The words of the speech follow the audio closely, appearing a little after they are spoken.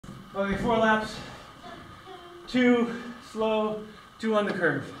Okay, 4 laps. 2 slow, 2 on the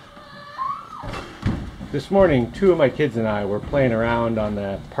curve. This morning, 2 of my kids and I were playing around on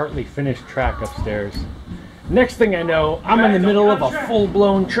the partly finished track upstairs. Next thing I know, I'm in the middle of a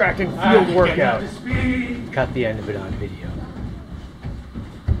full-blown track and field workout. Cut the end of it on video.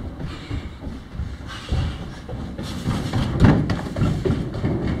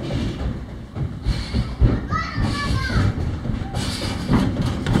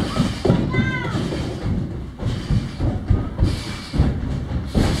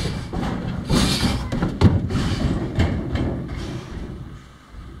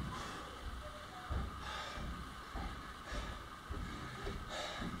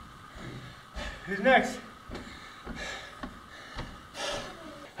 Who's next?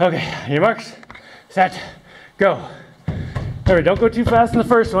 Okay, your marks, set, go. Alright, don't go too fast in the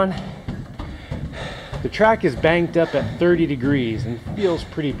first one. The track is banked up at 30 degrees and feels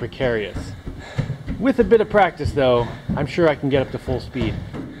pretty precarious. With a bit of practice though, I'm sure I can get up to full speed.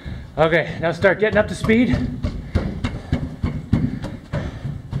 Okay, now start getting up to speed.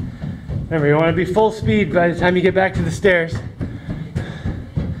 Remember, you want to be full speed by the time you get back to the stairs.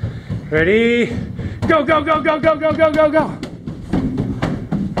 Ready? Go, go, go, go, go, go, go, go, go.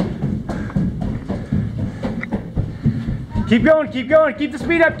 Keep going, keep going, keep the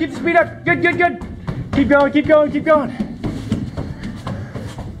speed up, keep the speed up. Good, good, good. Keep going, keep going, keep going.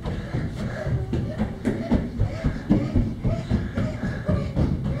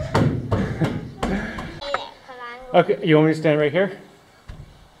 Okay, you want me to stand right here?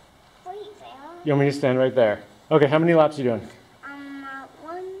 You want me to stand right there? Okay, how many laps are you doing?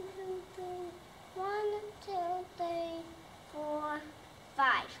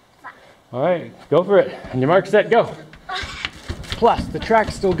 5. All right, go for it. And your mark, set, go. Plus, the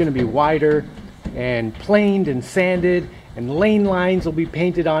track's still going to be wider and planed and sanded, and lane lines will be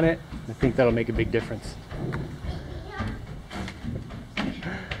painted on it. I think that'll make a big difference.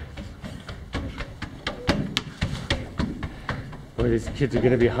 Boy, these kids are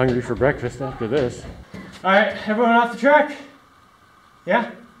going to be hungry for breakfast after this. All right, everyone off the track?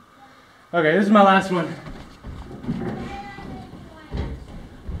 Yeah? Okay, this is my last one.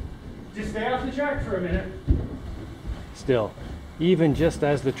 Just stay off the track for a minute. Still, even just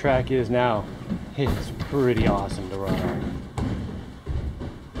as the track is now, it's pretty awesome to run on.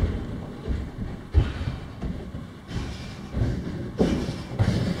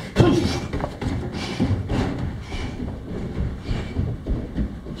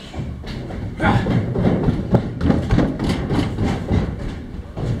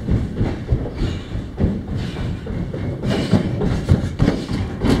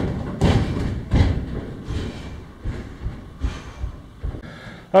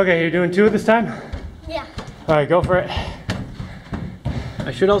 Okay, you're doing 2 this time? Yeah. All right, go for it.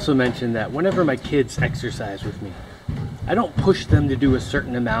 I should also mention that whenever my kids exercise with me, I don't push them to do a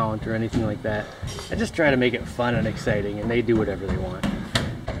certain amount or anything like that. I just try to make it fun and exciting, and they do whatever they want.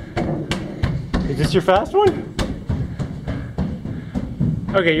 Is this your fast one?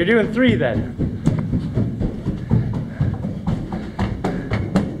 Okay, you're doing 3 then.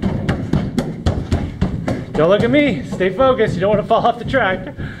 Don't look at me. Stay focused. You don't want to fall off the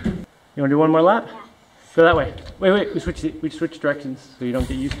track. You want to do one more lap? Yeah. Go that way. Wait, wait. We switch directions so you don't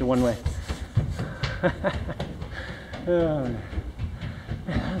get used to one way. Oh, man,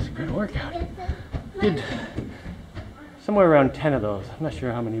 that was a good workout. Did somewhere around 10 of those. I'm not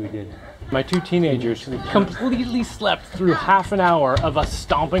sure how many we did. My 2 teenagers completely slept through half an hour of us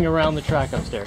stomping around the track upstairs.